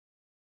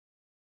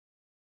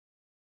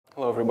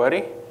Hello,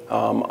 everybody.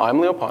 I'm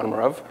Leo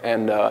Ponomarov,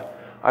 and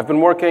I've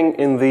been working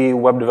in the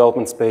web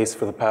development space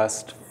for the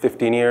past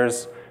 15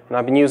 years, and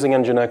I've been using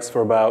NGINX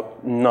for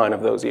about 9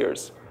 of those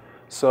years.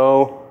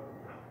 So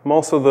I'm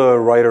also the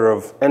writer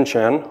of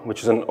Nchan,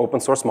 which is an open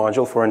source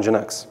module for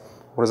NGINX.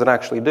 What does it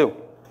actually do?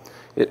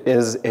 It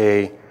is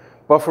a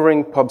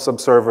buffering PubSub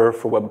server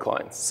for web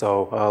clients.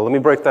 So let me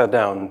break that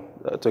down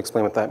to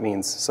explain what that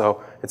means.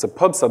 So it's a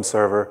PubSub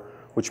server,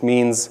 which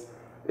means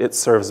it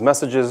serves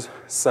messages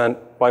sent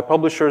by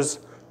publishers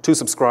to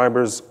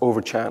subscribers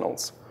over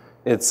channels.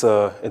 It's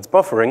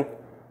buffering,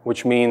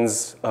 which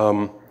means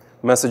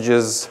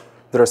messages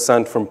that are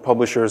sent from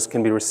publishers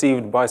can be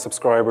received by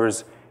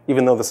subscribers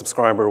even though the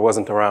subscriber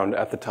wasn't around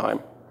at the time.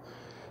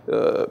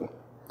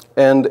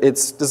 And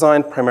it's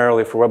designed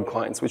primarily for web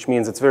clients, which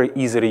means it's very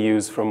easy to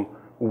use from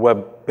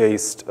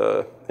web-based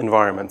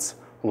environments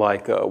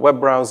like a web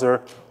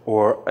browser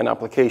or an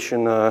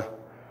application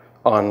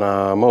on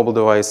a mobile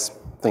device,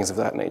 things of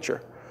that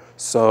nature.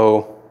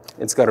 So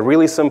it's got a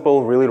really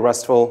simple, really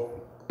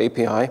RESTful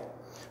API.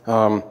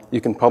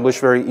 You can publish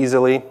very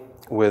easily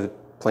with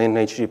plain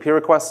HTTP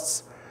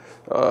requests.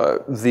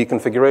 The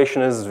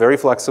configuration is very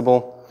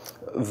flexible.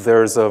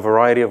 There's a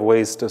variety of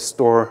ways to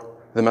store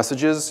the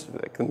messages.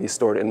 They can be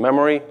stored in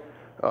memory,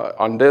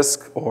 on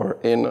disk, or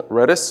in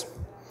Redis.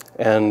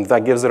 And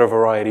that gives it a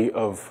variety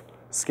of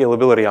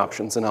scalability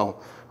options, and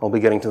I'll be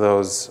getting to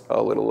those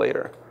a little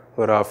later.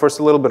 But first,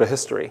 a little bit of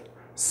history.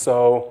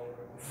 So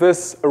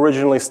this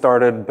originally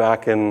started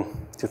back in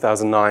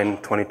 2009,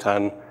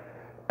 2010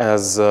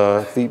 as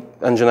the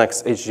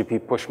NGINX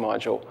HTTP push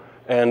module.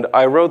 And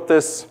I wrote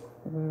this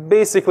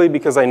basically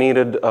because I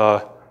needed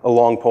a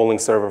long polling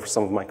server for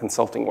some of my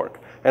consulting work.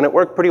 And it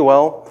worked pretty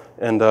well,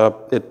 and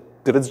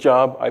it did its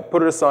job. I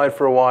put it aside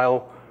for a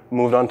while,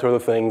 moved on to other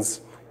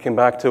things, came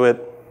back to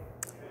it.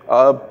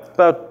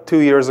 About 2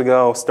 years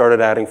ago, started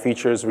adding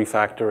features,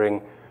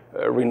 refactoring,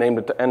 renamed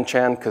it to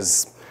Nchan,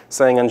 because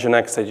saying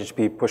NGINX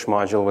HTTP push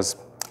module was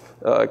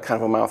kind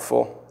of a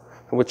mouthful.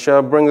 Which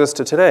brings us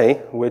to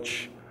today,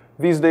 which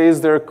these days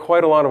there are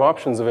quite a lot of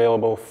options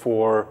available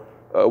for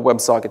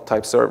WebSocket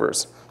type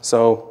servers.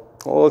 So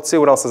let's see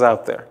what else is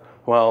out there.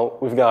 Well,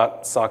 we've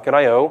got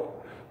Socket.io,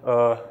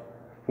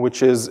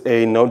 which is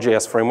a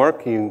Node.js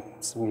framework. You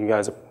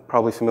guys are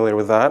probably familiar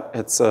with that.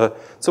 It's a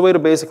way to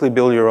basically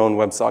build your own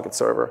WebSocket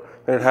server.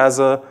 And it has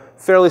a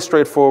fairly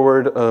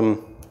straightforward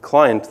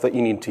client that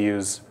you need to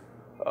use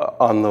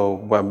on the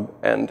web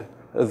end.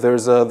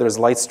 There's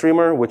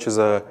Lightstreamer, which is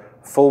a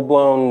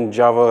full-blown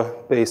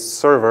Java-based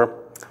server.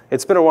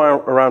 It's been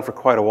around for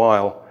quite a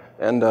while,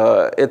 and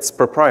it's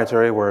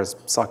proprietary, whereas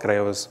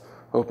Socket.io is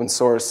open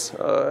source.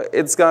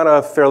 It's got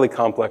a fairly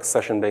complex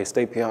session-based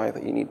API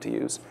that you need to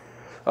use.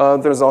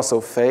 There's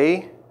also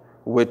Fei,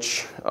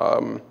 which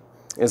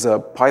is a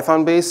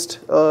Python-based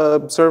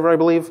server, I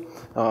believe,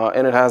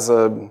 and it has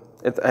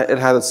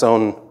its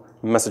own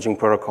messaging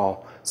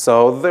protocol.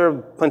 So there are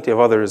plenty of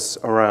others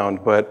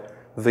around, but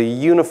the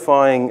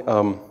unifying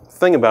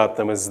thing about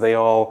them is they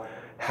all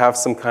have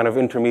some kind of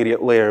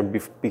intermediate layer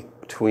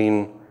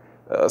between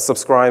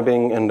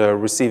subscribing and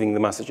receiving the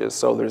messages.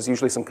 So there's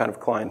usually some kind of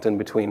client in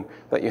between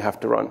that you have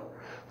to run.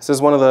 This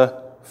is one of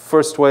the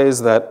first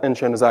ways that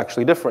Nchan is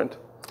actually different.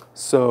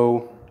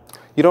 So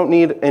you don't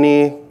need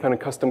any kind of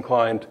custom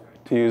client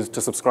to use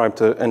to subscribe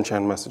to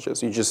Nchan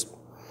messages. You just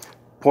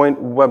point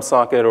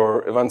WebSocket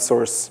or event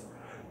source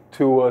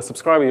to a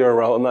subscriber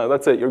URL, and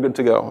that's it. You're good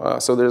to go.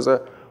 So there's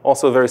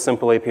also a very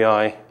simple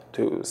API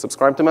to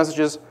subscribe to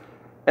messages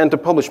and to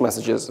publish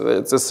messages.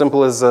 It's as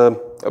simple as a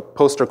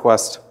post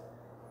request,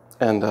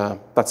 and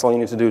that's all you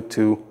need to do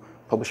to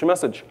publish a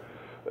message.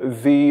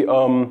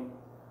 Along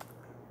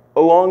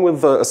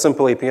with a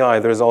simple API,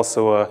 there's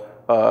also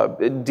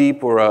a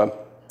deep or a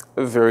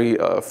very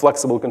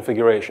flexible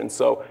configuration.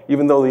 So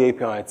even though the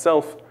API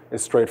itself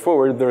is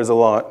straightforward, there's a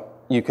lot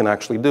you can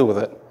actually do with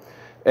it.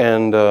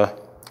 And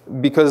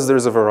because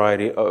there's a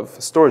variety of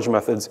storage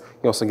methods,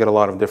 you also get a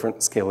lot of different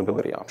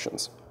scalability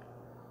options.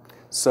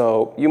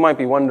 So you might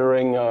be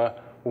wondering,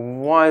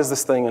 why is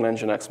this thing an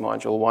NGINX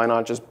module? Why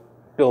not just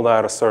build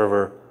out a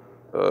server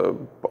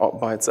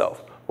by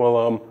itself?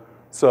 Well,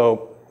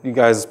 so you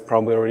guys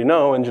probably already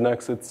know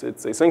NGINX,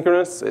 it's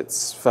asynchronous,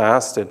 it's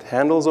fast, it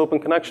handles open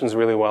connections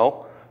really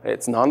well,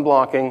 it's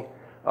non-blocking,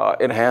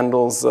 it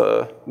handles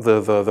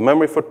the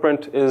memory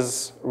footprint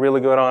is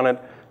really good on it,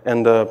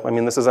 and I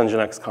mean, this is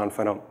NGINX Conf,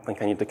 I don't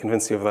think I need to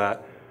convince you of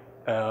that.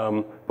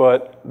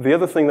 But the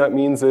other thing that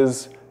means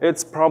is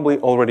it's probably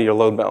already your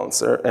load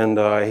balancer, and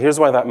here's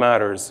why that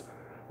matters.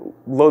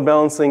 Load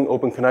balancing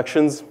open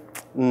connections,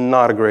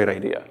 not a great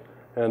idea,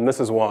 and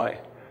this is why.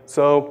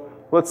 So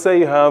let's say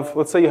you have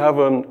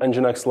an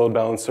NGINX load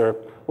balancer,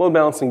 load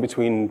balancing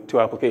between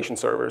 2 application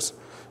servers.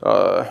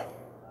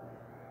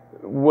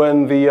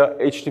 When the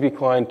HTTP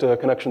client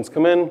connections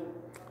come in,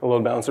 the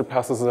load balancer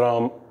passes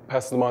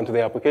them on to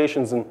the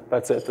applications, and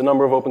that's it. The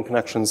number of open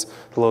connections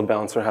the load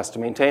balancer has to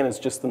maintain is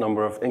just the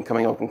number of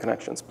incoming open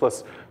connections,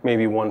 plus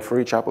maybe 1 for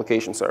each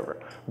application server.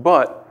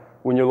 But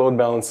when you're load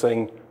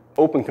balancing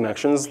open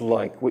connections,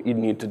 like what you'd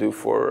need to do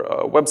for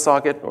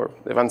WebSocket or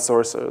event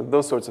source or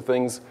those sorts of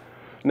things.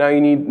 Now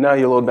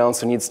your load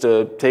balancer needs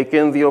to take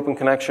in the open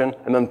connection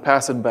and then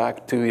pass it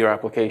back to your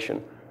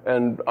application.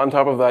 And on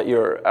top of that,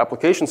 your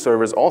application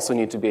servers also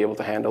need to be able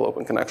to handle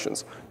open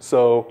connections.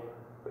 So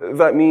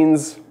that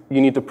means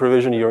you need to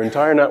provision your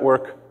entire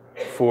network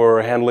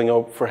for handling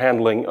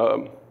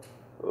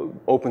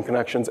open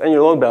connections, and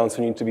your load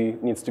balancer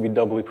needs to be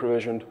doubly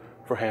provisioned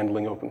for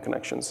handling open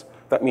connections.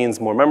 That means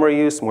more memory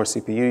use, more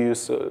CPU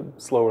use,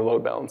 slower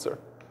load balancer.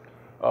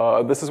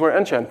 This is where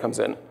Nchan comes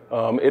in.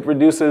 It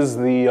reduces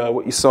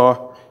what you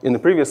saw in the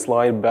previous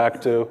slide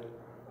back to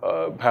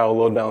how a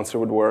load balancer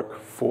would work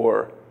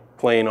for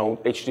plain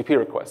old HTTP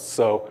requests.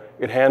 So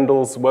it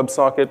handles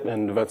WebSocket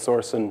and event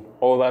source and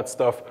all that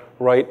stuff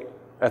right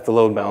at the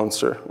load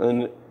balancer.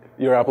 And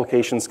your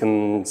applications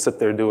can sit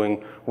there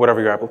doing whatever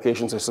your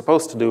applications are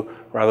supposed to do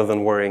rather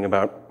than worrying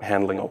about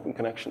handling open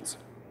connections.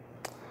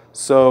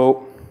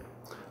 So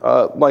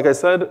like I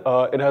said,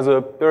 it has a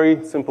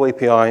very simple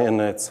API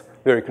and it's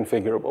very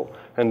configurable.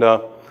 And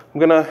I'm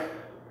going to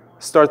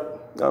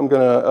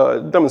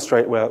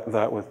demonstrate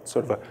that with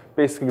sort of a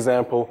basic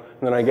example,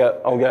 and then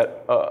I'll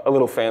get a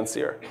little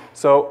fancier.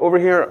 So over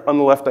here on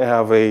the left, I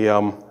have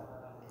a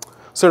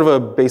sort of a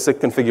basic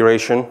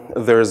configuration.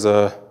 There's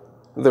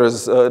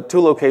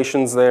two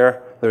locations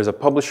there. There's a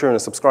publisher and a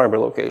subscriber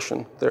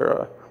location.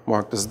 They're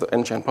marked as the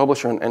Nchan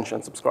publisher and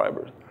Nchan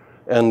subscriber.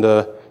 And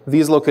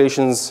these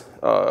locations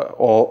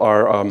all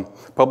are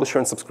publisher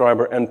and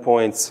subscriber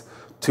endpoints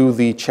to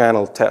the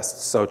channel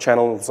tests. So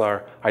channels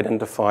are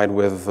identified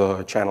with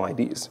channel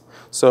IDs.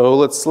 So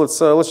let's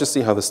just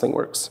see how this thing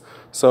works.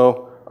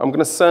 So I'm going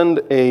to send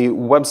a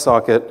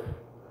WebSocket.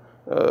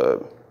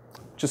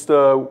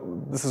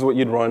 This is what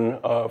you'd run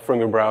from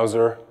your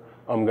browser.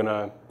 I'm going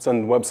to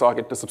send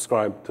WebSocket to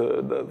subscribe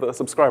to the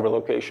subscriber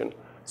location.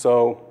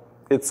 So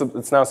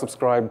it's now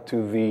subscribed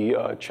to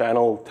the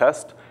channel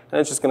test, and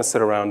it's just going to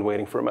sit around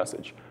waiting for a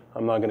message.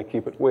 I'm not going to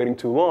keep it waiting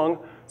too long.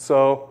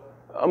 So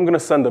I'm going to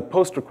send a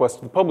post request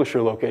to the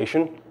publisher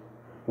location,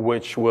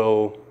 which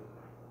will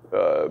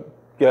so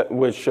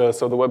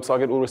the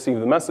WebSocket will receive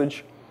the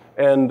message,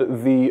 and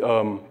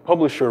the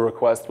publisher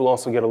request will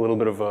also get a little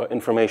bit of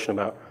information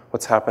about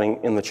what's happening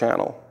in the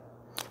channel.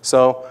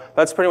 So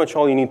that's pretty much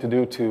all you need to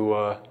do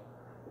to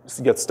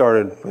get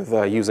started with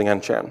using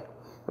Nchan.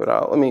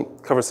 But let me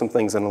cover some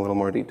things in a little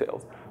more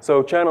detail.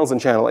 So channels and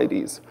channel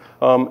IDs.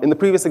 In the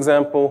previous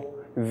example,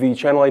 the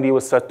channel ID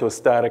was set to a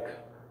static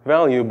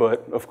value,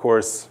 but of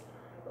course,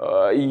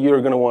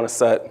 you're going to want to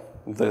set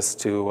this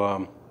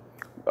to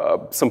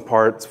some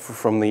parts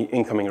from the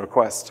incoming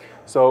request.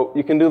 So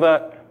you can do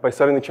that by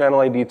setting the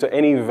channel ID to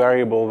any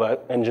variable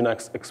that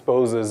NGINX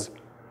exposes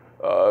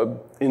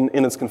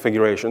in its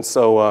configuration.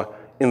 So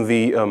in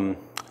the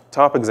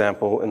top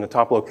example, in the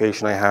top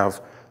location, I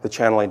have the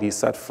channel ID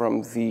set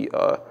from the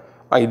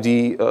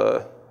ID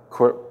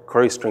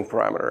query string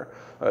parameter.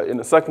 In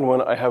the second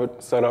one, I have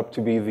it set up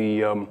to be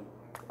the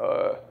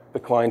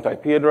client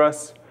IP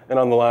address. And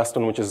on the last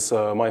one, which is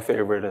my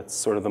favorite, it's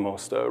sort of the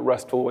most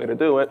restful way to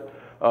do it,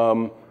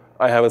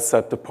 I have it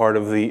set to part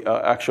of the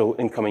actual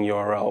incoming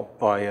URL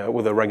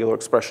with a regular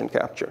expression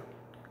capture.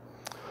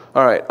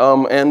 All right,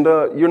 and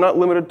you're not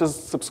limited to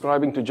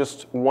subscribing to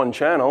just one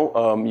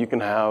channel. You can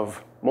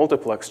have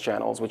multiplex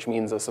channels, which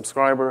means a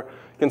subscriber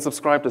can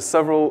subscribe to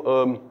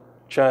several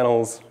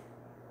channels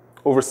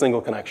over a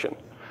single connection.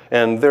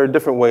 And there are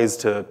different ways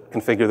to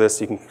configure this.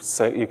 You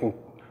can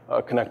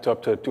connect to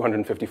up to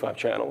 255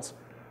 channels.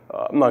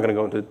 I'm not going to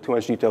go into too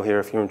much detail here.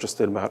 If you're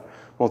interested about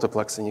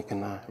multiplexing, you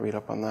can read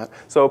up on that.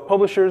 So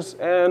publishers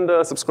and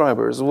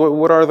subscribers,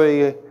 what are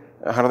they?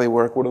 How do they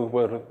work? What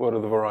are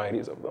the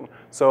varieties of them?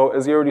 So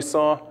as you already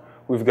saw,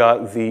 we've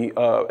got the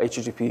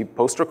HTTP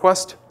post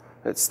request.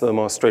 It's the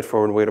most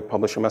straightforward way to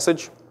publish a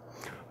message.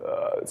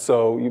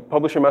 So you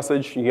publish a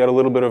message, you get a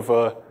little bit of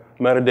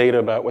metadata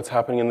about what's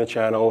happening in the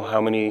channel,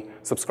 how many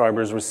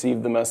subscribers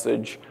received the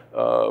message,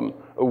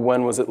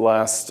 when was the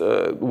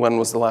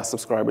last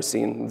subscriber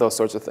seen, those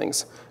sorts of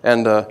things.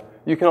 And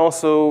you can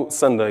also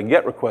send a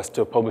GET request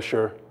to a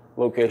publisher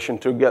location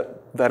to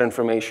get that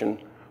information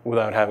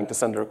without having to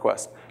send a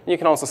request. And you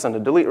can also send a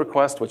delete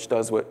request, which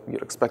does what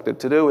you'd expect it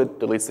to do. It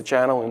deletes the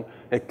channel and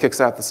it kicks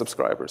out the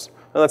subscribers.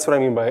 And that's what I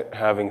mean by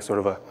having sort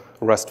of a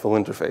RESTful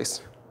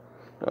interface.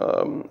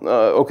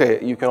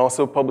 Okay, you can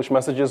also publish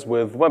messages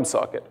with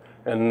WebSocket.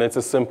 And it's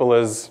as simple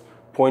as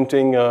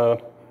pointing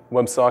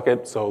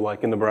WebSocket. So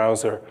like in the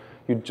browser,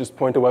 you just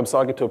point a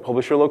WebSocket to a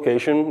publisher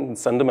location and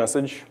send a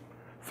message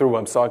through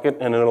WebSocket,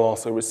 and it'll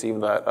also receive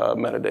that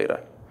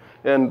metadata.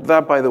 And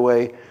that, by the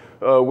way,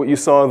 what you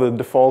saw, the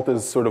default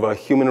is sort of a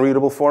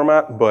human-readable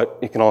format, but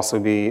it can also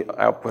be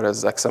output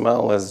as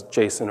XML, as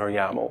JSON, or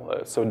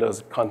YAML. So it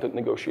does content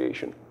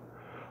negotiation.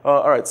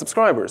 All right,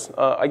 subscribers.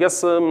 I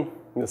guess the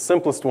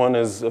simplest one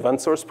is event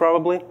source,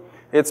 probably.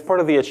 It's part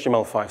of the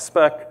HTML5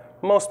 spec.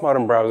 Most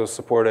modern browsers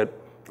support it,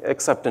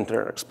 except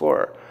Internet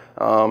Explorer.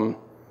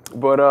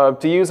 But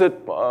to use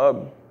it,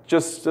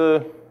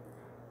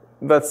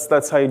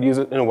 that's how you'd use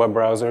it in a web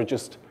browser.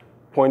 Just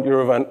point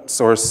your event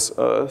source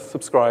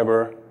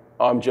subscriber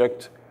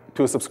object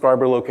to a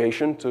subscriber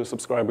location, to a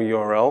subscriber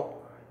URL,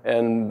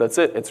 and that's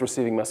it. It's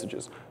receiving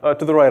messages.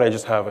 To the right, I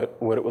just have it,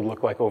 what it would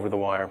look like over the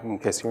wire, in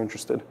case you're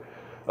interested.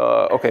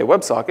 OK,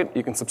 WebSocket,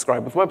 you can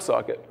subscribe with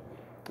WebSocket.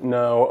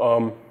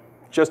 Now,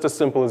 just as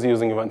simple as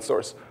using event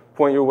source.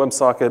 Point your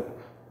WebSocket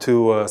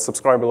to a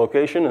subscriber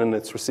location, and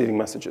it's receiving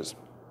messages.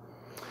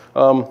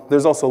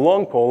 There's also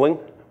long polling,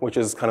 which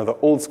is kind of the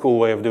old school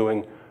way of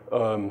doing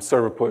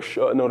server push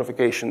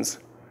notifications.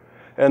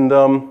 And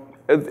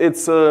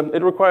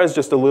it requires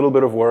just a little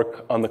bit of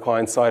work on the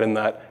client side in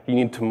that you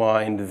need to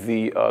mind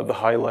the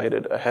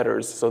highlighted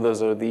headers. So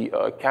those are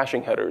the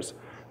caching headers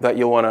that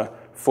you'll want to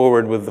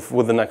forward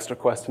with the next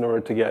request in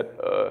order to get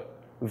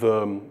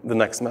the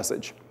next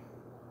message.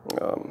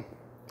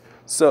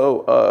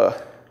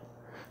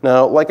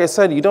 Now, like I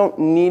said, you don't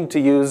need to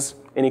use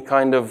any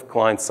kind of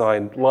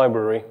client-side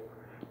library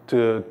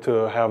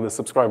to have the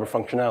subscriber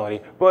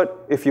functionality.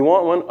 But if you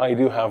want one, I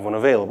do have one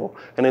available.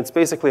 And it's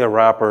basically a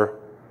wrapper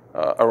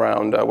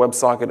around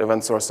WebSocket,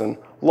 event source, and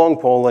long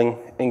polling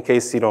in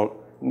case you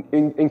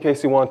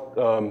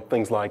want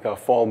things like a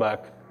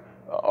fallback,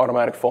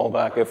 automatic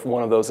fallback. If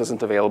one of those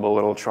isn't available,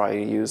 it'll try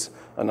to use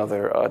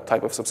another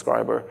type of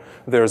subscriber.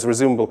 There's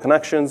resumable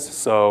connections.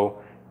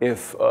 So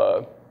if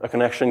a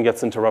connection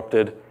gets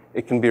interrupted,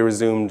 it can be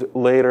resumed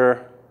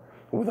later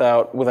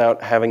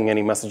without having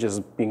any messages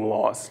being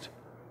lost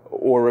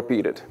or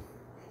repeated.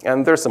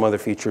 And there's some other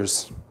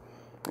features.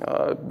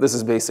 This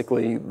is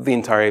basically the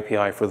entire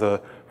API for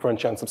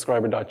Nchan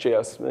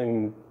subscriber.js.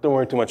 And don't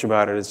worry too much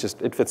about it.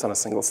 It fits on a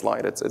single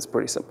slide. It's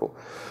pretty simple.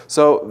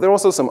 So there are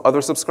also some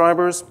other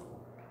subscribers,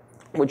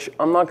 which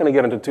I'm not going to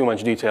get into too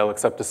much detail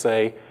except to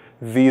say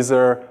these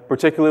are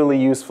particularly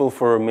useful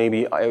for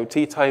maybe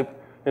IoT type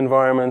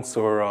environments,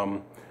 or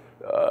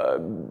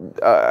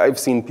I've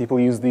seen people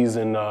use these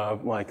in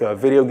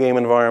video game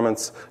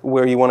environments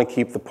where you want to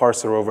keep the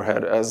parser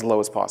overhead as low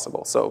as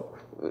possible. So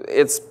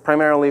it's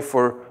primarily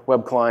for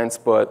web clients,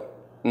 but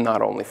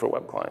not only for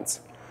web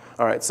clients.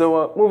 All right,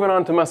 so moving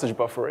on to message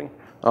buffering.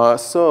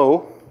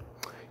 So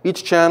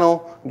each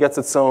channel gets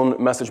its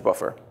own message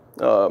buffer.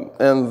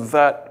 And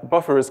that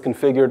buffer is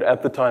configured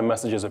at the time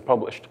messages are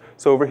published.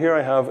 So over here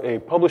I have a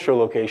publisher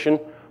location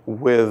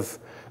with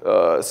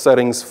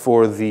settings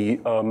for the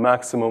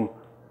maximum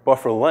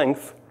buffer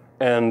length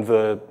and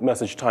the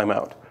message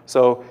timeout.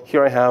 So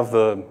here I have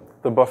the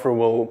buffer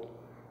will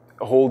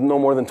hold no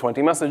more than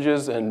 20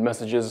 messages, and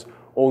messages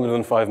older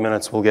than 5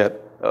 minutes will get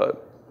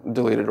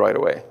deleted right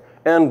away.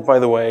 And by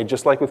the way,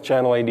 just like with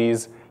channel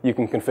IDs, you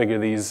can configure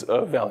these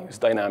values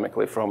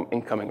dynamically from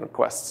incoming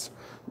requests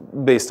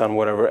based on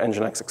whatever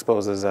NGINX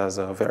exposes as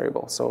a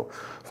variable. So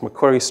from a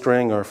query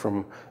string or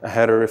from a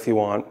header if you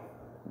want,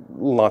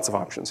 lots of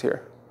options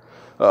here.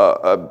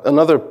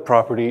 Another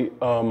property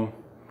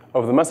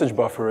of the message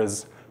buffer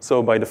is,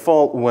 so by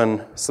default,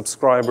 when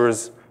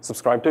subscribers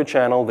subscribe to a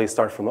channel, they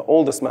start from the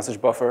oldest message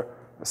buffer.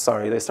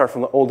 Sorry, they start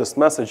from the oldest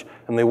message,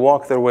 and they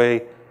walk their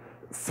way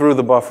through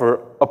the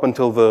buffer up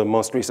until the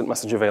most recent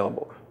message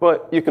available.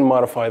 But you can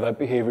modify that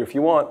behavior if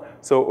you want.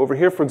 So over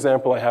here, for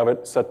example, I have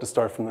it set to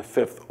start from the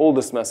 5th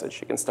oldest message.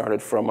 You can start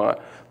it from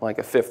like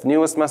a 5th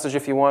newest message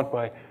if you want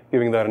by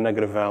giving that a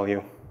negative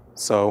value.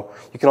 So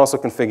you can also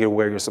configure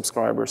where your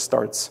subscriber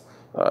starts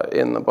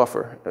in the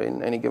buffer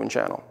in any given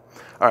channel.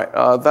 All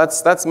right,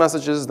 that's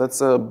messages,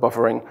 that's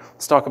buffering.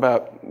 Let's talk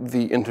about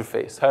the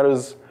interface. How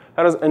does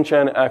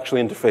Nchan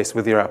actually interface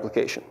with your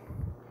application?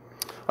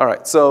 All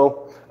right,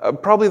 so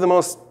probably the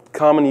most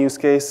common use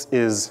case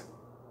is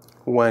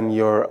when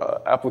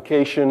your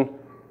application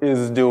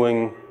is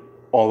doing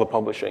all the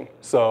publishing.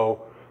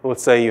 So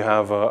let's say you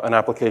have an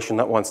application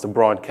that wants to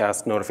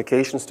broadcast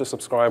notifications to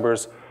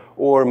subscribers,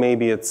 or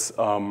maybe it's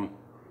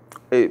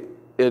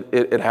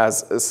it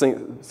has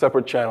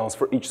separate channels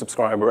for each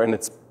subscriber, and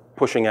it's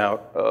pushing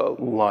out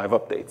live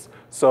updates.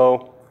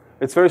 So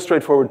it's very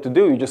straightforward to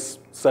do. You just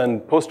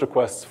send post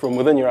requests from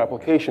within your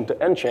application to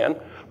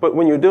Nchan. But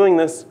when you're doing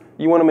this,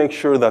 you want to make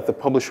sure that the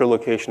publisher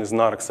location is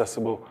not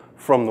accessible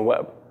from the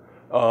web.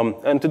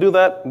 And to do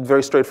that,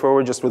 very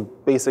straightforward, just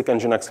with basic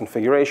NGINX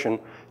configuration,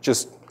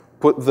 just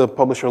put the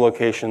publisher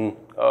location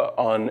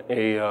on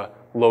a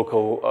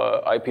local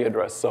IP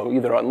address. So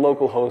either on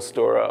localhost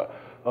or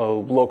a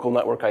local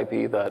network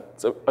IP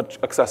that's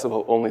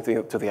accessible only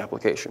to the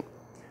application.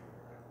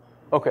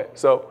 OK,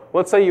 so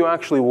let's say you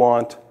actually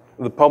want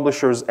the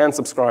publishers and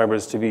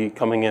subscribers to be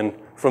coming in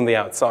from the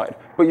outside,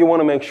 but you want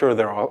to make sure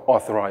they're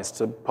authorized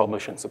to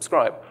publish and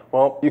subscribe.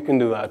 Well, you can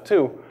do that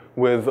too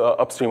with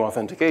upstream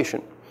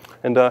authentication.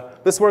 And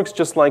this works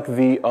just like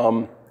the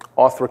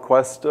auth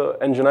request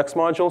NGINX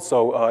module.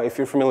 So if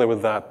you're familiar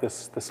with that,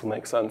 this will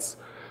make sense.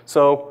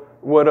 So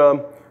what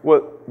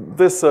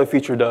this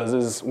feature does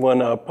is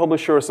when a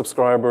publisher or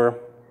subscriber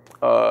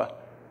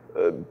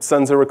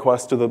sends a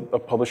request to a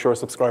publisher or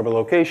subscriber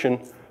location,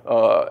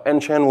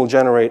 Nchan will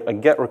generate a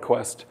GET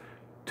request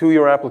to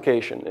your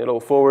application. It'll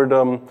forward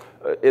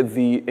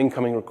the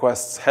incoming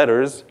request's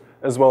headers,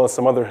 as well as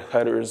some other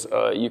headers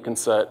you can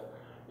set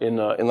in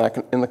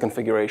the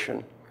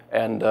configuration.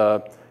 And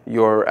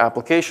your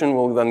application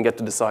will then get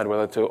to decide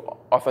whether to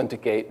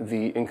authenticate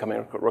the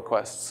incoming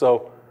request.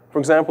 So, for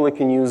example, it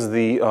can use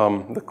the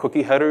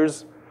cookie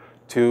headers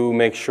to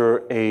make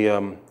sure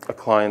a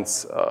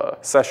client's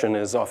session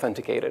is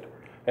authenticated.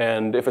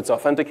 And if it's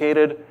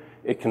authenticated,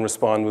 it can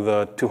respond with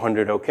a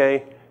 200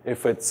 OK.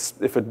 If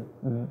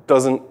it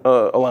doesn't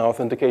allow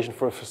authentication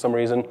for some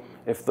reason,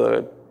 if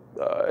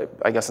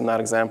I guess in that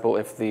example,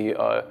 if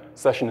the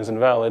session is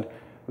invalid,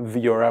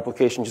 your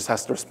application just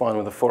has to respond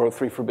with a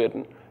 403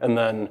 forbidden, and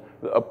then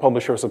a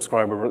publisher or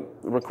subscriber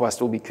request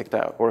will be kicked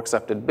out or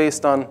accepted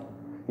based on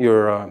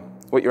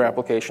what your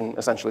application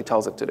essentially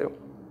tells it to do.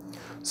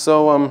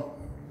 So,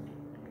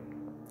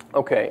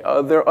 okay,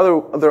 there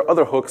are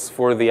other hooks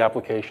for the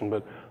application,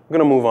 but I'm going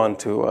to move on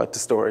to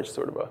storage,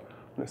 sort of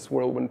this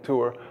whirlwind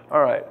tour.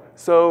 All right,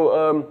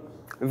 so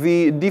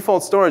the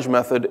default storage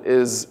method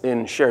is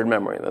in shared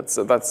memory. That's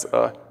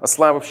a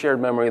slab of shared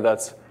memory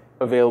that's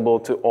available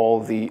to all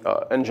the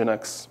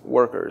NGINX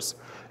workers.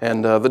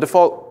 And the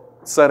default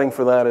setting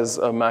for that is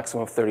a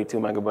maximum of 32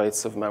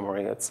 megabytes of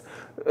memory.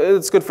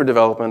 It's good for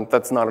development.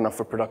 That's not enough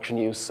for production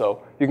use,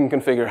 so you can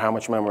configure how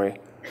much memory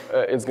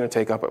it's going to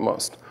take up at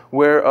most.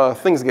 Where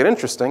things get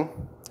interesting,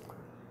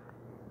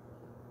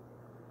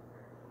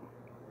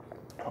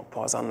 I'll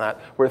pause on that.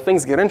 Where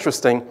things get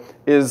interesting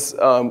is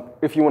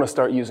if you want to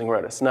start using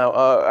Redis. Now,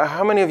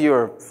 how many of you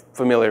are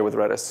familiar with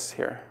Redis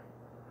here?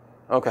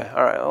 Okay,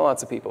 all right,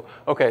 lots of people.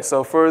 Okay,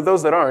 so for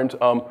those that aren't,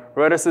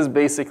 Redis is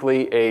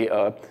basically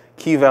a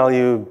key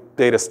value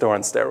data store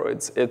on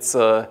steroids.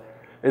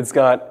 It's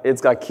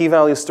got key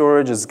value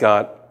storage, it's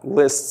got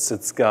lists,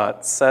 it's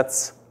got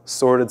sets,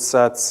 sorted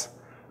sets,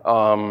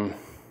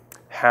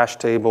 hash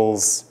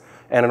tables,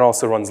 and it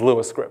also runs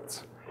Lua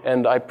scripts.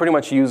 And I pretty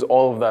much use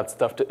all of that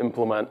stuff to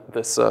implement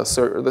this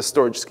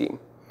storage scheme.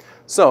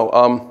 So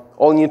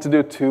all you need to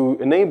do to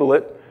enable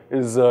it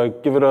is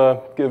give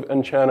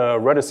Nchan a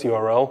Redis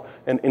URL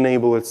and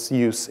enable its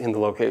use in the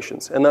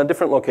locations. And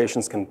different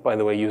locations can, by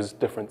the way, use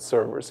different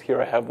servers.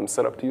 Here I have them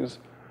set up to use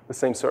the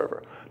same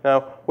server.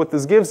 Now, what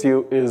this gives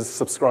you is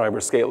subscriber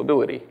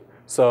scalability.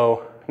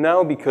 So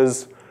now,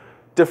 because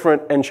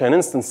different Nchan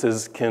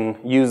instances can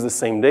use the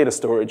same data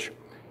storage,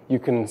 you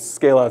can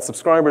scale out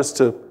subscribers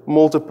to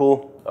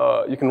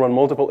you can run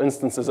multiple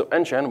instances of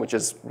Nchan, which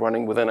is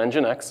running within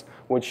NGINX,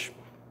 which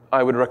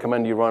I would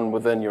recommend you run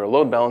within your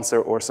load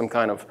balancer or some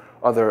kind of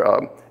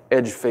other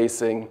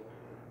edge-facing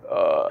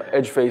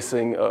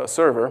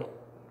server.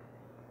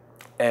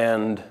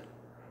 And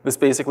this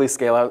basically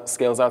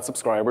scales out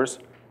subscribers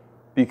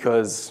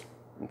because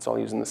it's all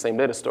using the same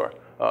data store.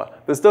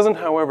 This doesn't,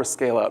 however,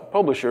 scale out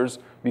publishers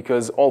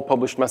because all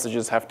published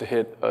messages have to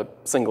hit a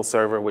single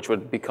server, which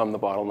would become the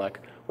bottleneck,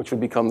 which would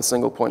become the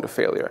single point of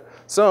failure.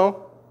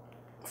 So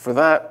for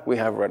that, we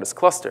have Redis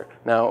cluster.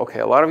 Now,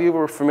 okay, a lot of you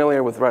are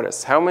familiar with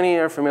Redis. How many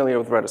are familiar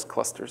with Redis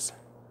clusters?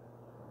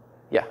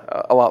 Yeah,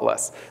 a lot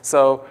less.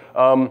 So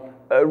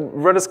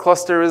Redis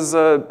cluster is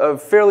a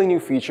fairly new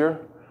feature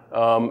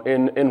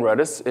in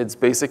Redis. It's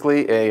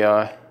basically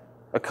a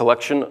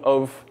collection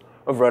of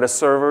Redis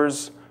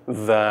servers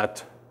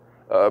that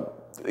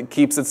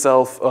keeps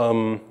itself,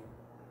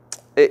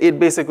 it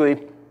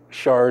basically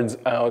shards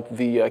out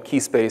the key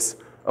space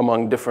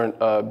among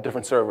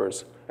different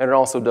servers. And it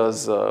also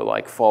does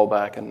like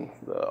fallback and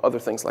other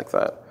things like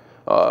that.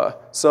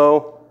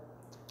 So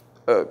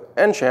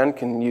Nchan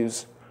can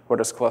use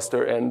Redis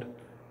cluster, and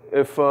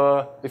if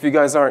you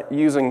guys aren't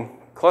using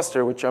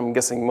cluster, which I'm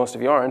guessing most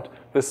of you aren't,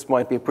 this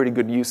might be a pretty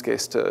good use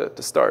case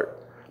to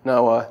start.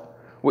 Now,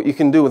 what you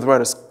can do with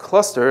Redis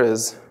cluster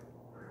is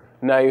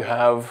now you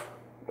have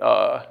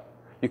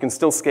you can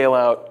still scale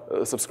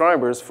out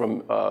subscribers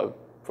from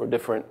for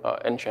different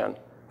Nchan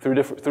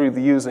through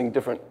using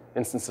different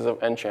instances of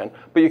Nchan,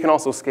 but you can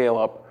also scale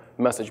up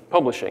message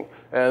publishing,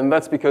 and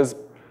that's because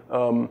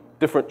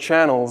different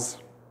channels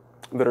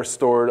that are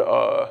stored,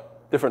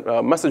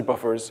 different message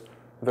buffers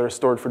that are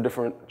stored for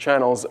different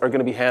channels are going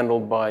to be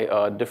handled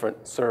by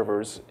different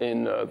servers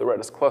in the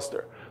Redis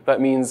cluster. That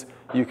means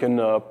you can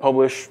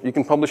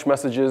publish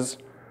messages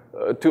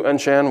to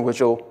Nchan,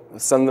 which will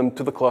send them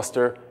to the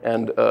cluster,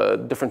 and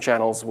different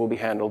channels will be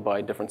handled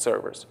by different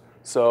servers.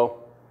 So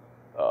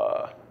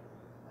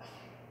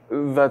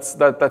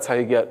that's how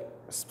you get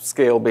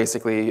scale,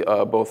 basically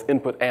both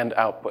input and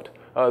output.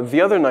 The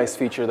other nice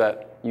feature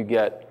that you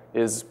get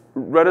is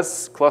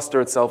Redis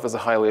cluster itself is a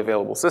highly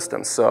available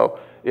system, so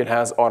it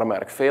has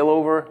automatic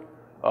failover.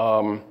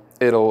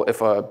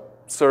 If a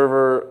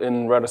server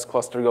in Redis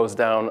cluster goes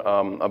down,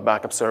 a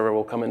backup server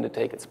will come in to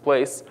take its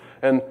place,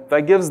 and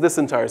that gives this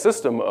entire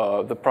system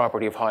the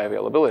property of high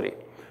availability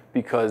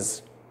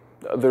because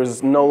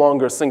there's no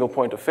longer a single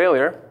point of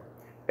failure,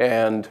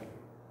 and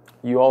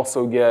you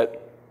also get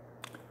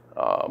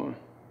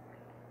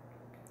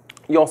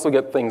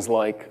things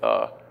like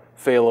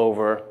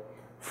failover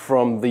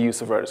from the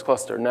use of Redis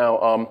cluster.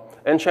 Now,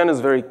 Nchan is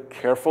very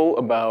careful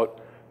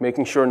about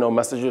making sure no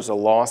messages are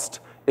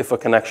lost if a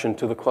connection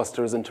to the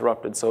cluster is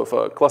interrupted. So if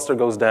a cluster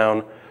goes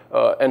down,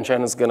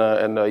 Nchan is gonna,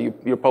 and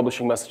you're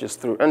publishing messages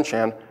through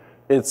Nchan,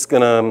 it's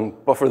going to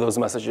buffer those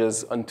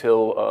messages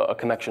until a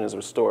connection is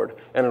restored.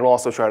 And it'll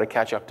also try to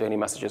catch up to any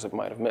messages it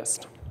might have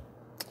missed.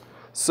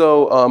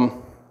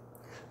 So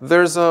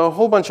there's a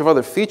whole bunch of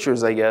other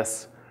features, I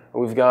guess.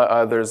 We've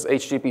got, there's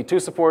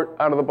HTTP2 support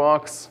out of the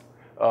box.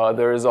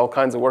 There's all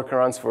kinds of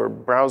workarounds for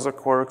browser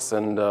quirks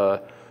and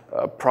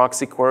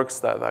proxy quirks.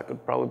 That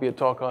could probably be a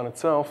talk on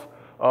itself.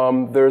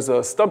 There's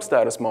a stub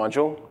status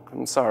module.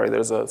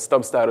 There's a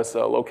stub status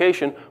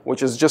location,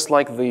 which is just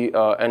like the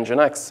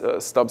NGINX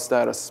stub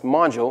status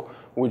module,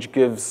 which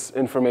gives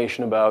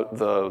information about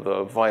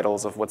the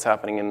vitals of what's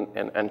happening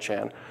in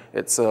Nchan.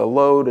 Its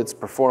load, its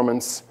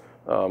performance,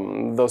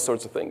 those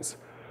sorts of things.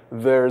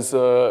 There's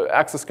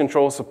access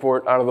control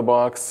support out of the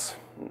box,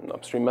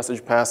 upstream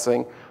message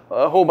passing,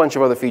 a whole bunch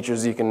of other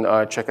features. You can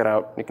check it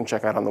out. You can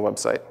check out on the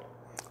website.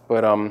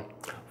 But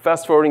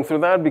fast forwarding through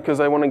that because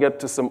I want to get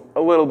to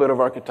a little bit of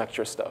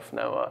architecture stuff.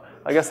 Now,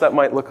 I guess that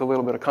might look a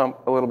little bit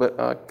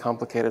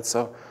complicated,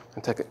 so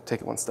I'll take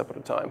it one step at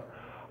a time.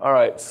 All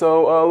right,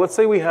 so let's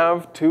say we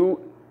have two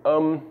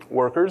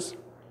workers,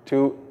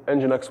 two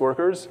NGINX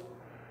workers,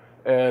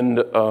 and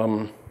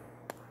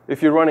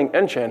if you're running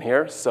Nchan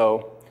here,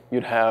 so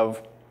you'd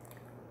have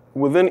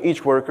within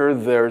each worker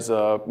there's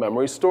a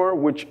memory store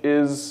which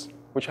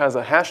has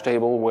a hash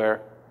table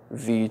where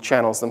the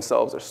channels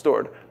themselves are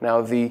stored.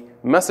 Now, the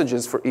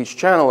messages for each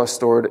channel are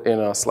stored in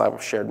a slab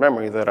of shared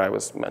memory that I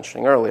was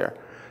mentioning earlier.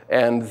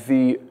 And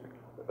the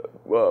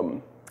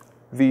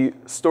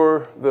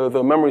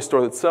memory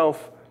store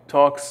itself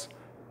talks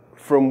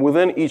from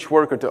within each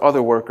worker to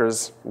other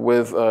workers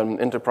with an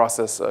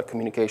inter-process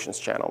communications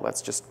channel.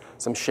 That's just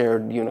some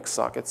shared Unix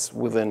sockets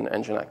within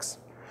NGINX.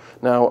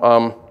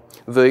 Now,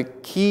 the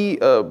key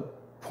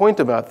point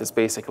about this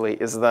basically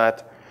is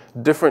that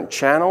different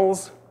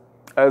channels,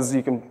 as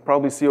you can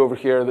probably see over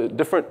here, the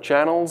different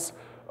channels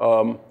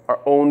are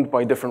owned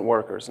by different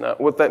workers. Now,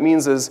 what that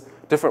means is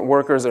different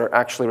workers are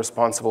actually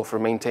responsible for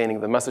maintaining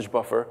the message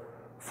buffer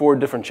for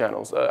different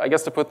channels. I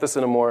guess to put this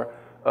in a more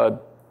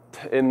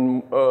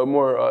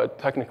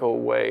technical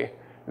way,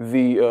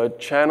 the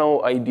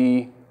channel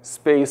ID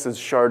space is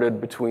sharded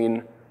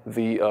between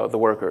the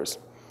workers.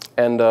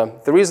 And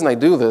the reason I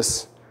do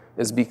this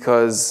is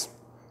because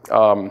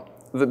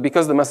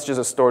the messages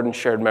are stored in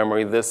shared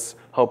memory, this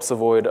helps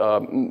avoid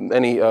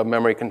any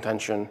memory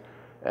contention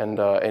and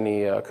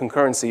any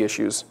concurrency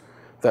issues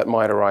that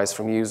might arise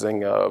from using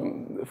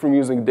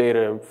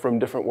data from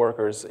different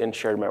workers in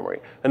shared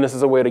memory. And this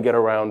is a way to get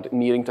around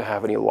needing to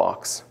have any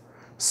locks.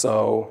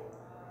 So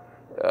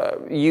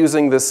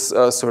using this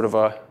sort of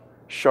a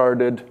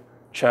sharded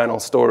channel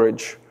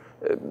storage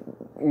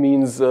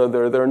means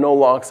there are no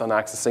locks on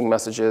accessing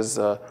messages.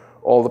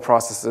 All the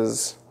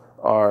processes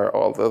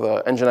all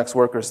the NGINX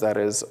workers, that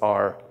is,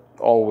 are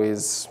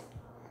always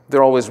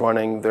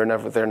running. They're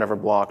never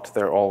blocked.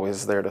 They're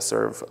always there to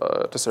serve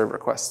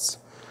requests.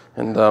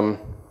 And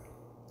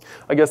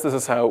I guess this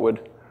is how it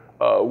would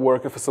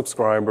work if a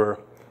subscriber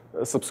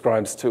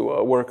subscribes to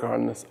a worker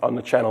on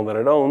the channel that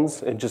it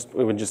owns. It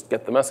would just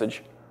get the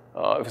message.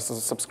 If a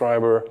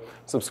subscriber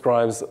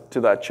subscribes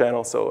to that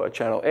channel, so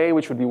channel A,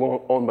 which would be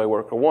owned by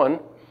worker 1,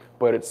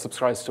 but it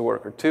subscribes to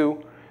worker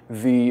 2,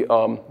 the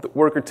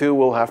worker 2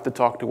 will have to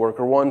talk to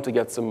worker 1 to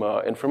get some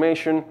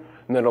information,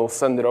 and then it'll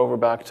send it over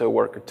back to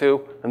worker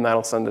 2, and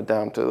that'll send it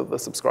down to the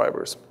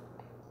subscribers.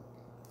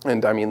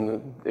 And I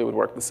mean, it would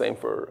work the same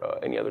for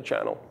any other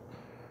channel.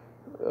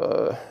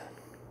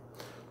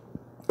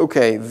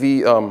 Okay,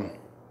 the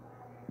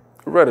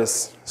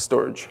Redis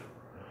storage.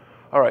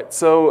 All right,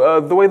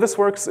 so the way this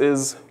works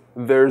is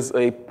there's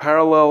a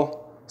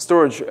parallel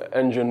storage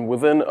engine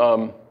within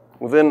an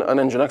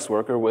NGINX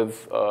worker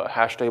with a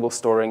hash table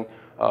storing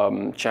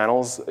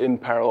channels in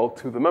parallel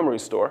to the memory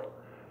store.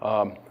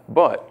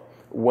 But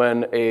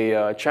when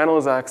a channel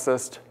is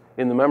accessed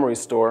in the memory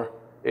store,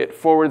 it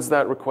forwards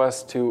that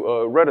request to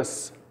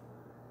Redis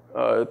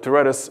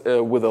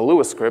with a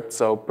Lua script.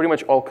 So pretty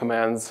much all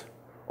commands,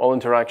 all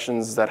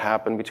interactions that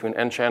happen between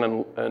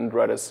Nchan and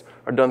Redis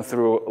are done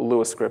through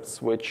Lua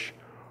scripts, which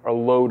are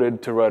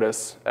loaded to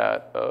Redis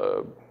at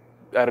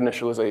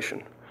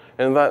initialization.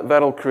 And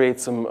that'll create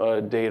some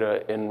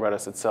data in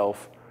Redis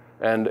itself.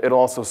 And it'll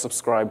also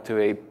subscribe to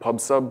a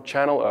PubSub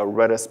channel, a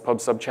Redis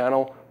PubSub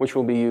channel, which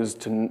will be used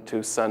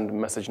to send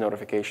message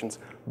notifications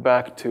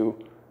back to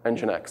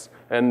NGINX.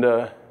 And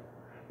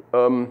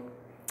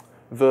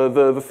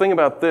the thing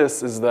about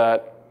this is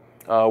that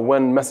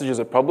when messages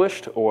are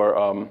published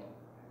or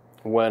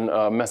when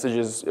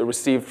messages are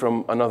received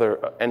from another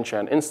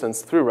Nchan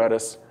instance through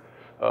Redis,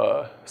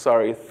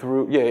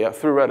 through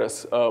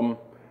Redis,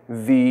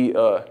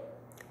 the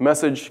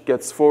message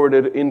gets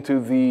forwarded into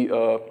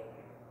the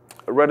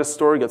Redis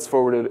store, gets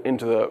forwarded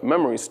into the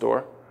memory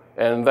store,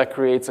 and that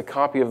creates a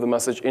copy of the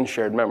message in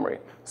shared memory.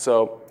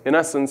 So in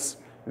essence,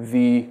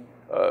 the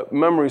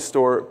memory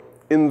store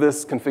in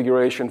this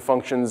configuration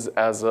functions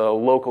as a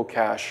local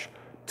cache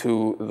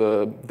to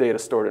the data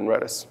stored in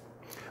Redis.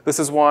 This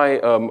is why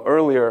in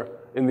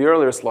the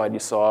earlier slide you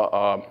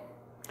saw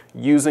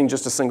using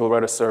just a single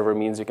Redis server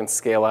means you can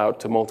scale out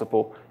to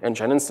multiple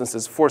Nchan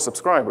instances for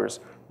subscribers,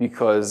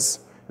 because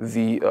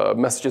the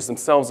messages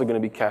themselves are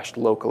going to be cached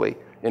locally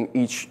in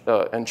each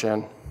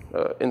Nchan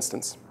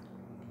instance.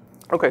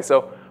 OK,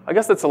 so I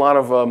guess that's a lot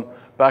of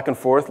back and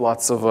forth,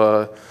 lots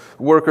of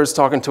workers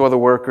talking to other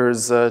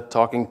workers,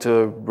 talking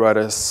to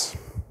Redis,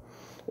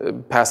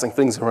 passing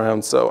things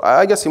around. So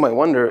I guess you might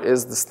wonder,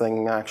 is this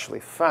thing actually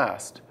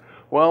fast?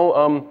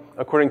 Well,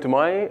 according to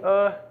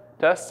my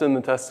tests and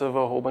the tests of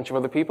a whole bunch of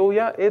other people,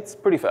 yeah, it's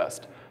pretty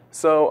fast.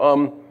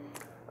 So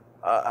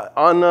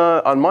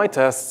on my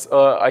tests,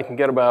 I can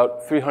get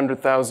about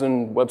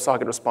 300,000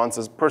 WebSocket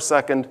responses per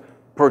second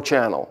per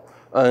channel.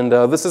 And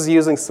this is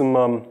using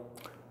some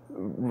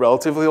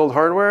relatively old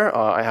hardware.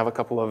 I have a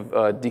couple of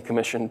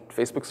decommissioned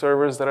Facebook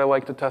servers that I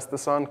like to test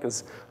this on,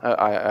 because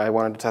I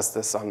wanted to test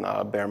this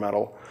on bare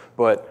metal.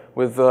 But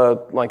with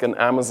like an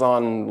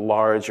Amazon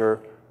large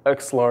or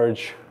X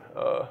large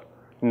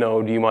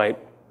node, you might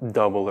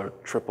double or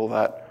triple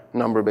that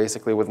number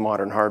basically with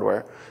modern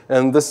hardware.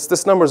 And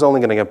this number is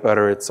only going to get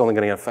better. It's only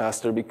going to get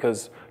faster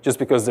just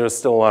because there's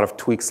still a lot of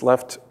tweaks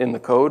left in the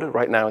code.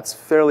 Right now it's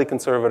fairly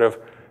conservative,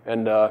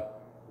 and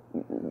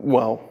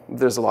well,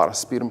 there's a lot of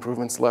speed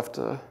improvements left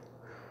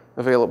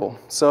available.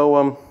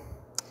 So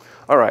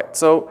all right,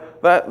 so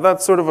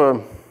that's sort of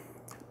a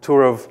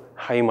tour of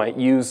how you might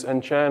use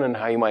Nchan and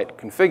how you might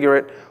configure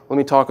it. Let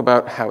me talk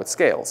about how it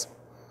scales.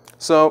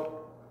 So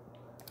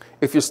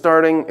if you're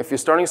starting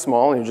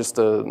small, you're just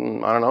a,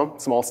 I don't know,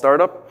 small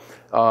startup,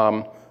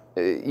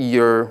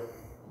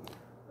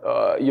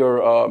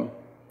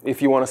 if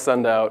you want to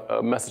send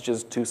out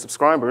messages to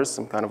subscribers,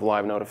 some kind of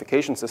live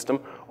notification system,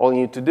 all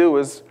you need to do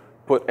is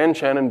put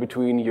Nchan in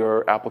between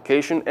your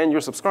application and your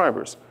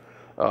subscribers.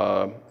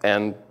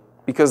 And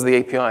because the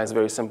API is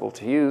very simple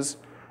to use,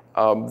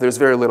 there's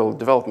very little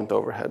development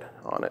overhead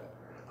on it.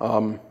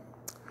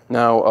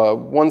 Now,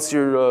 once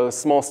your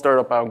small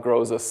startup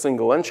outgrows a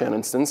single Nchan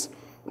instance,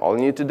 all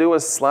you need to do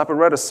is slap a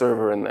Redis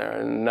server in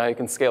there, and now you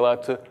can scale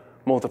out to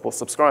multiple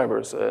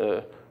subscribers,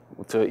 to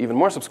even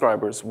more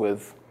subscribers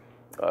with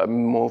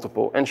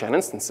multiple Nchan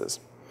instances.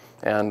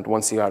 And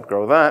once you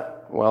outgrow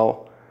that,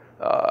 well,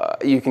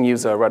 you can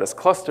use a Redis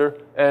cluster,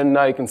 and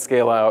now you can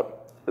scale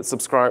out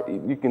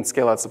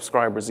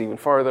subscribers even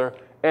farther,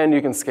 and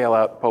you can scale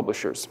out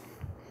publishers.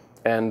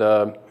 And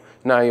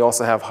now you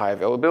also have high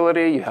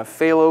availability, you have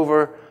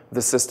failover,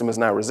 the system is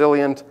now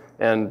resilient,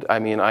 and I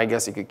mean, I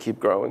guess you could keep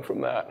growing from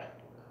that.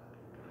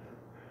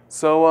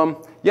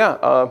 So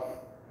yeah,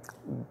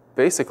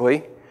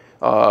 basically,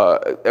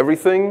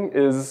 everything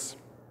is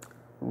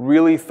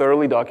really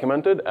thoroughly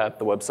documented at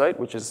the website,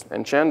 which is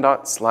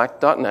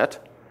nchan.slack.net.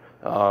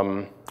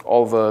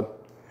 All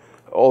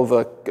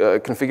the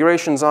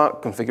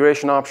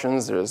configuration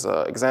options. There's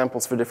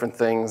examples for different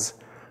things.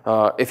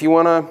 If you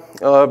wanna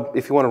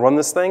run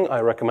this thing,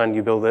 I recommend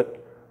you build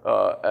it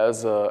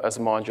as a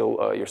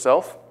module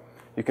yourself.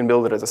 You can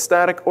build it as a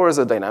static or as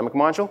a dynamic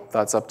module.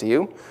 That's up to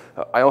you.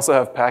 I also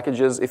have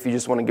packages if you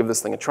just want to give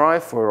this thing a try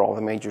for all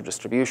the major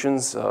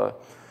distributions. I've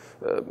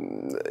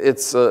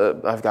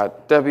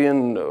got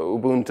Debian,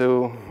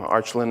 Ubuntu,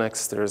 Arch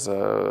Linux. There's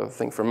a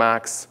thing for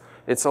Macs.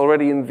 It's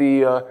already in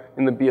the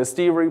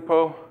BSD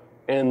repo,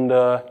 and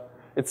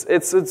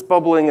it's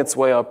bubbling its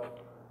way up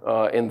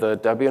in the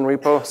Debian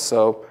repo.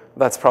 So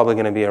that's probably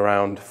going to be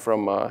around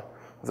from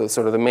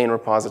the main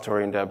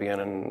repository in Debian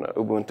and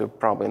Ubuntu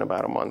probably in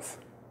about a month.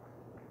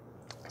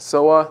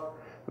 So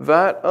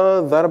that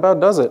about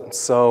does it.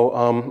 So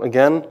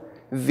again,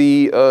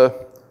 the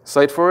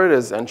site for it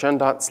is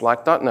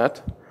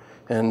nchan.slack.net.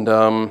 And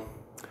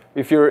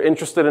if you're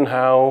interested in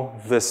how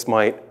this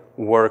might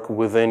work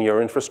within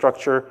your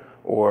infrastructure,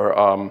 or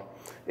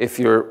if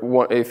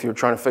you're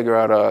trying to figure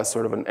out a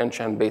sort of an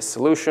Nchan-based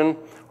solution,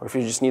 or if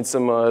you just need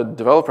some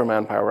developer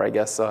manpower, I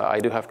guess I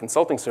do have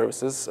consulting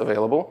services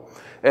available.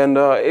 And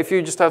if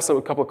you just have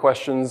a couple of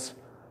questions,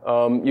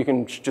 you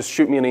can just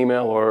shoot me an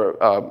email or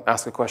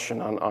ask a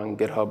question on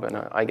GitHub, and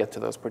I get to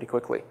those pretty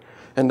quickly.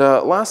 And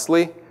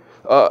lastly,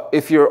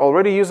 if you're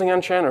already using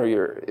Nchan, or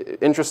you're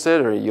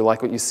interested, or you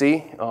like what you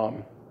see,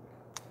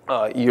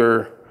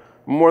 you're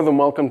more than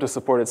welcome to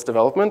support its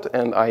development,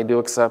 and I do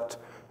accept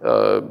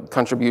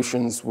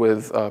contributions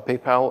with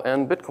PayPal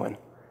and Bitcoin.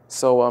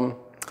 So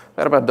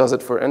that about does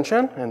it for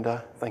Nchan, and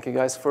thank you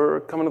guys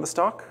for coming to this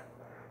talk.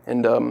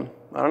 And I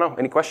don't know,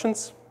 any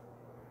questions?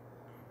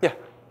 Yeah.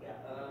 You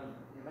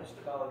mentioned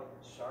about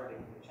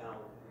sharding the channel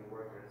between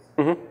workers.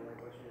 Mm-hmm. And my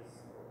question is,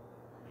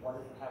 what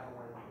does it happen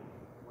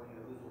when you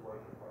lose the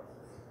working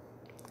process?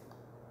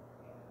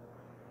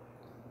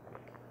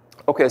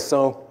 OK,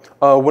 so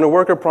when a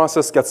worker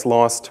process gets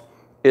lost,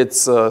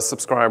 its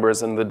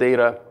subscribers and the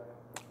data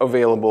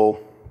available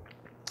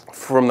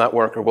from that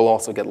worker will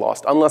also get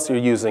lost, unless you're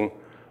using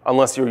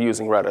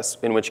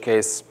Redis, in which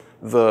case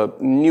the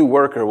new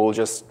worker will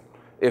just,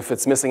 if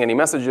it's missing any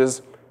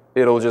messages,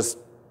 it'll just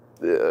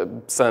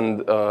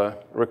send a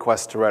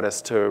request to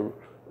Redis to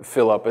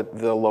fill up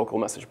the local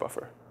message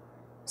buffer.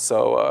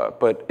 So,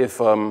 but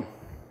if a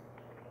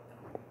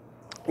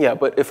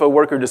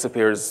worker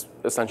disappears,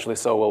 essentially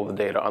so will the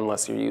data,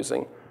 unless you're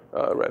using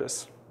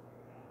Redis.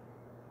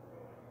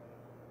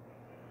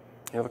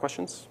 Any other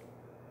questions?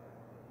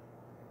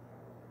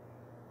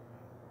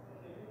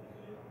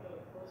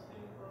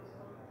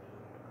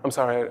 I'm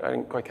sorry, I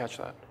didn't quite catch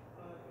that.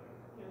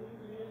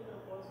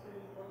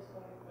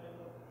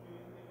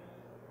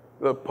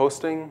 The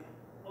posting?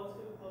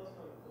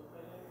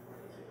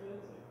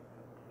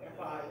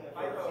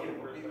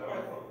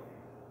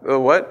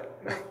 What?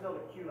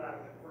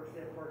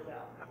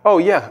 Oh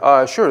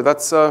yeah, sure.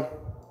 That's no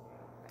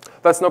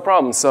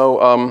problem.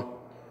 So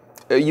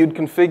you'd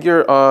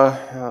configure.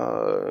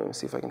 Let me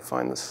see if I can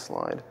find this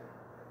slide.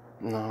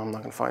 No, I'm not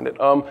going to find it.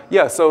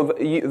 Yeah. So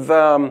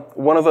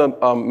one of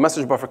the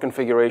message buffer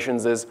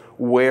configurations is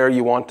where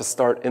you want to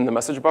start in the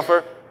message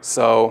buffer.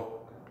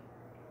 So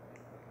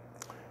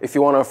if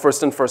you want a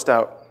first in, first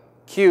out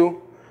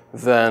queue,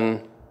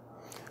 then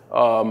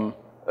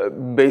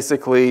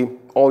basically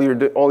all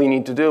you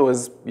need to do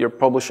is you're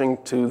publishing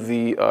to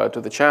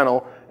the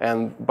channel,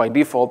 and by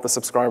default the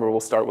subscriber will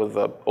start with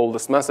the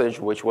oldest message,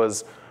 which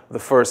was the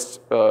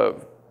first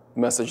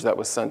message that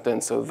was sent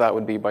in. So that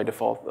would be by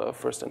default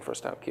first in,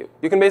 first out queue.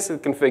 You can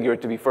basically configure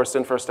it to be first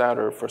in, first out,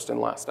 or first in,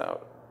 last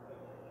out.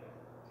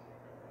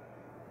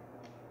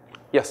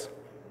 Yes.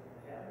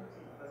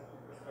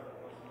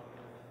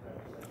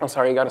 I'm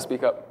sorry, you got to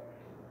speak up.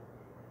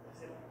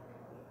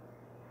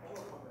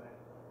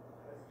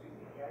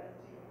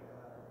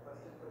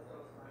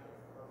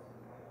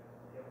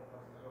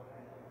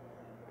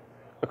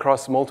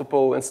 Across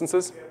multiple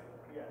instances?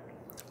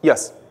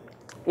 Yes.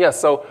 Yes.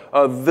 So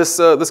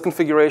this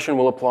configuration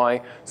will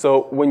apply.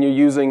 So when you're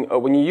using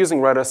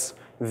Redis,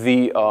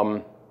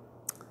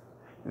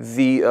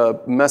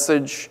 the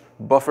message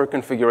buffer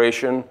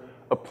configuration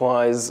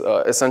applies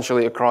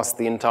essentially across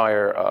the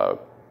entire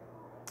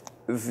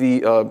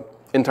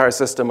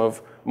system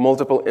of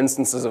multiple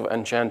instances of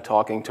Nchan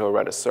talking to a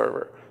Redis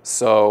server.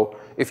 So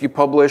if you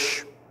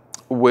publish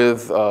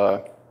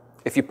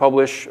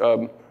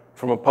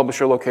from a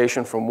publisher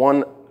location from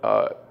one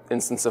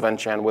instance of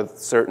Nchan with a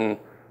certain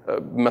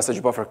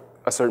message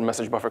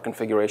buffer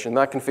configuration,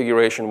 that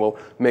configuration will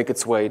make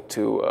its way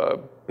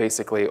to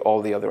basically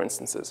all the other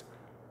instances.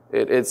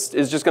 It's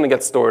just going to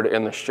get stored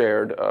in the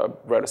shared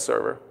Redis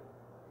server.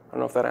 I don't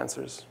know if that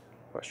answers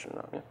the question or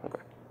not. Yeah?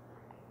 Okay.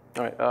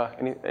 All right.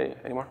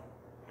 Any more?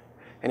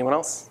 Anyone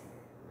else?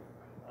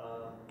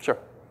 Sure.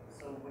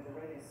 So with the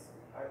Redis,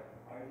 are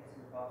you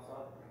using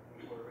PubSub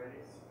for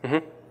Redis? Mm-hmm.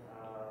 Do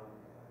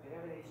you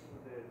have any issue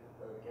with the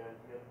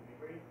guarantee of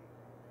delivery?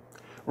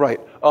 Right.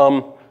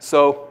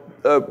 So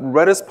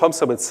Redis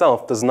PubSub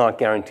itself does not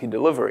guarantee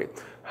delivery.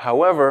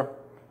 However,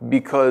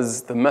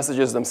 because the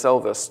messages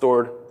themselves are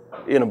stored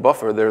in a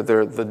buffer,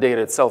 the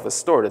data itself is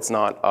stored. It's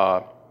not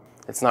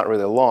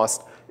really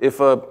lost. If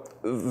the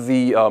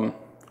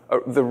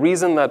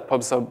reason that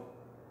PubSub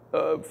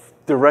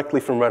directly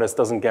from Redis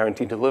doesn't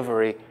guarantee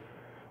delivery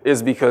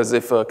is because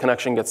if a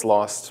connection gets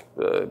lost,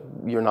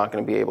 you're not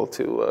going to be able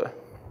to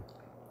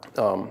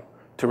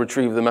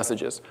retrieve the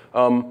messages.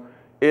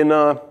 In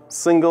a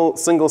single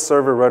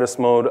server Redis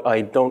mode,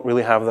 I don't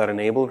really have that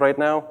enabled right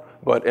now.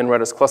 But in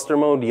Redis cluster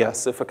mode,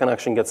 yes, if a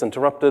connection gets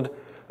interrupted,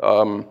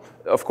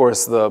 of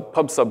course the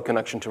PubSub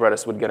connection to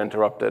Redis would get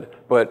interrupted.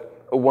 But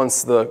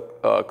once the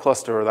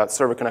cluster or that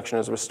server connection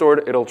is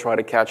restored, it'll try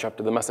to catch up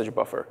to the message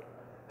buffer.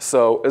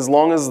 So as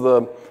long as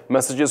the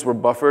messages were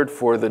buffered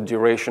for the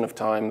duration of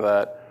time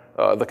that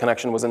the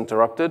connection was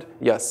interrupted,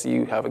 yes,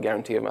 you have a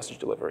guarantee of message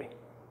delivery.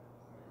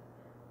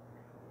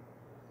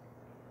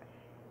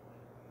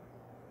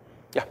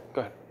 Yeah,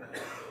 go ahead.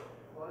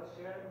 For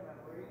shared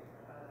memory,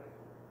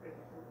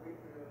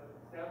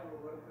 several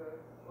worker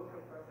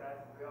process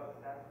will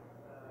accept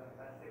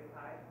at the same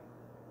time.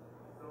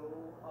 So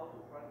how to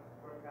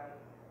forecast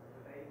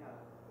the data?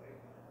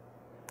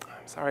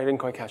 I'm sorry, I didn't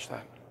quite catch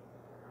that.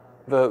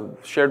 The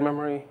shared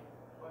memory?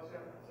 For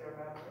shared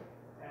memory,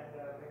 and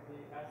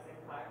maybe at the same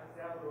time,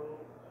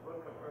 several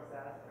worker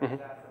process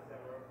access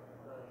several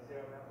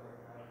shared memory.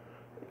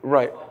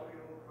 Right. How do you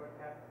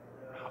forecast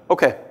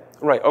Okay.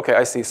 Right. Okay.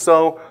 I see.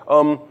 So,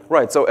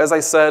 right. So as I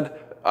said,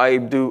 I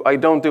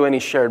don't do any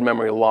shared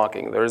memory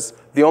locking.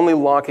 The only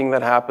locking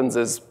that happens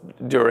is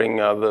during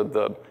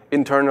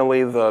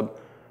internally the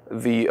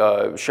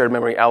shared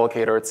memory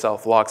allocator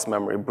itself locks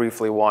memory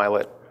briefly while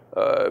it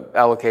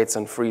allocates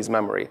and frees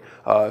memory.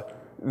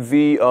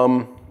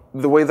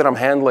 The way that I'm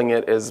handling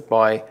it is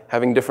by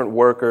having different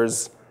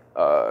workers.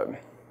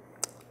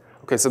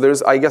 Okay.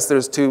 So I guess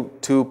there's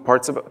two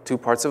parts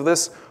of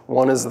this.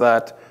 One is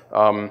that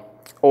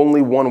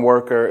only one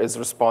worker is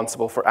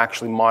responsible for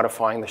actually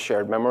modifying the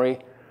shared memory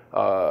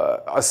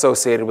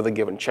associated with a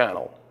given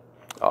channel.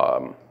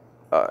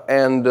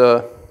 And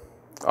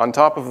on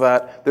top of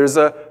that,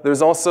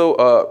 there's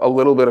also a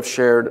little bit of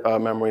shared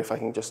memory. If I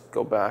can just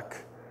go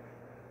back.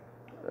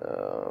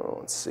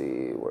 Let's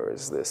see, where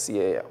is this?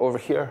 Yeah, over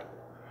here.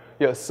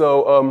 Yeah,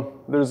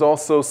 so there's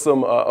also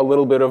a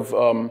little bit of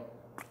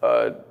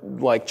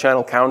like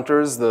channel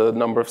counters, the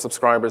number of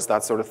subscribers,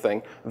 that sort of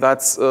thing.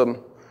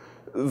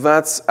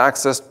 That's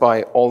accessed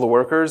by all the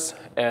workers,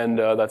 and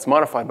that's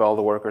modified by all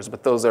the workers,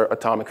 but those are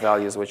atomic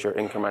values which are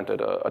incremented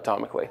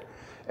atomically.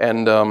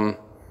 And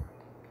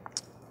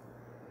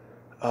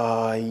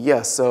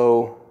Yeah,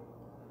 so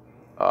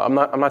I'm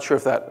not sure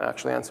if that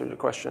actually answered your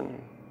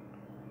question.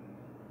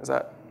 Is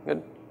that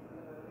good?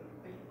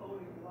 If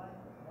only one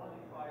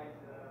modified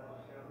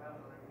share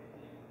memory,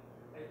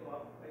 if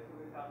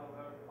we have a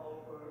very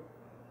powerful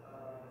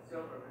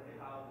server, they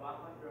have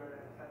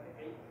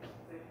 128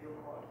 CPU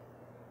cores.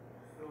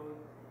 So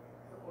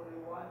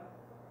only one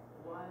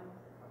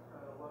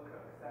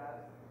worker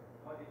access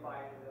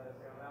modified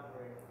share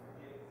memory,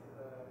 which is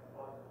the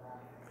bottleneck.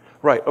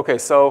 Right. Okay.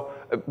 So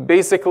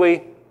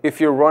basically,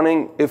 if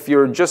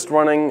you're just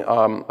running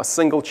a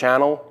single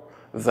channel,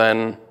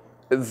 then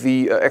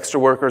the extra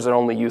workers are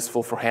only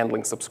useful for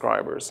handling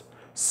subscribers.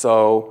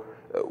 So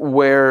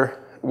where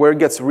Nchan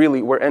gets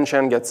really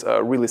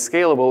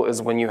scalable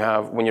is when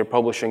you're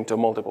publishing to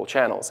multiple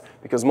channels,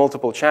 because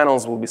multiple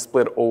channels will be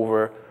split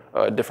over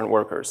different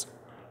workers.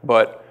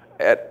 But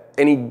at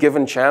any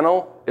given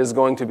channel is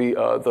going to be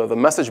the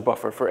message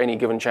buffer for any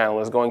given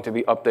channel is going to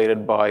be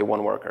updated by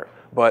one worker.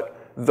 But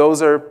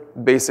those are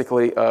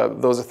basically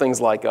things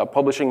like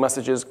publishing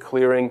messages,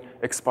 clearing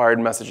expired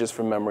messages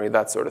from memory,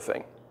 that sort of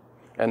thing.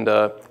 And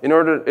in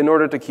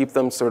order to keep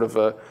them sort of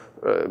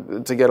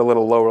to get a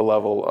little lower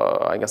level,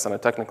 I guess on a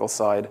technical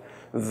side,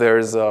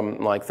 there's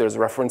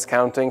reference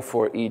counting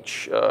for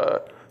each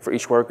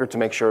worker to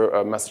make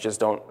sure messages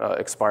don't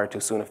expire too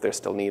soon if they're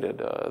still needed,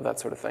 that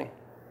sort of thing.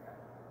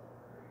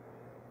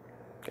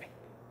 Okay.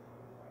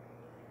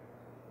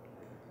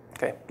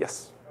 Okay.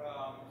 Yes.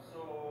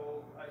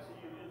 So I see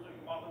you're using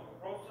multiple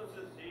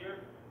processes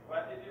here.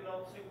 Why did you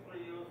not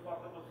simply use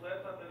multiple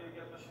threads and then you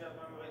get the shared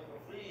memory for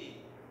free?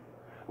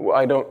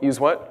 I don't use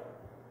what?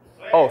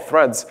 Threads. Oh,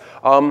 threads.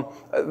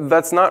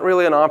 That's not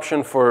really an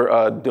option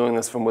for doing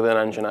this from within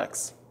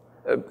NGINX.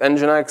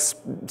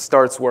 NGINX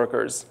starts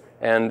workers,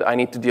 and I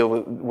need to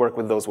work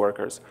with those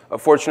workers.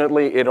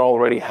 Fortunately, it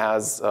already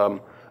has a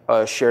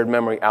shared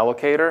memory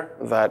allocator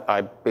that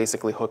I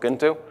basically hook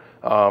into,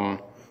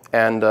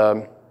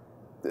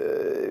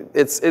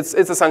 it's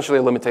essentially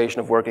a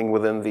limitation of working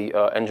within the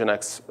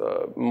NGINX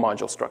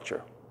module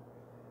structure.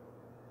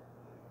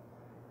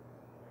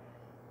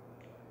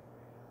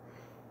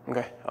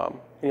 Okay,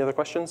 any other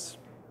questions?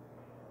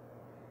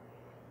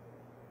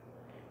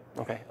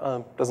 Okay,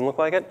 doesn't look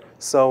like it.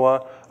 So,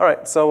 all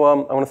right, so I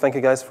want to thank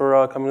you guys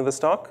for coming to this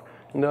talk,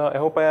 and I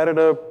hope I added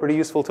a pretty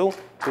useful tool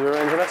to your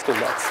NGINX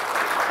toolbox.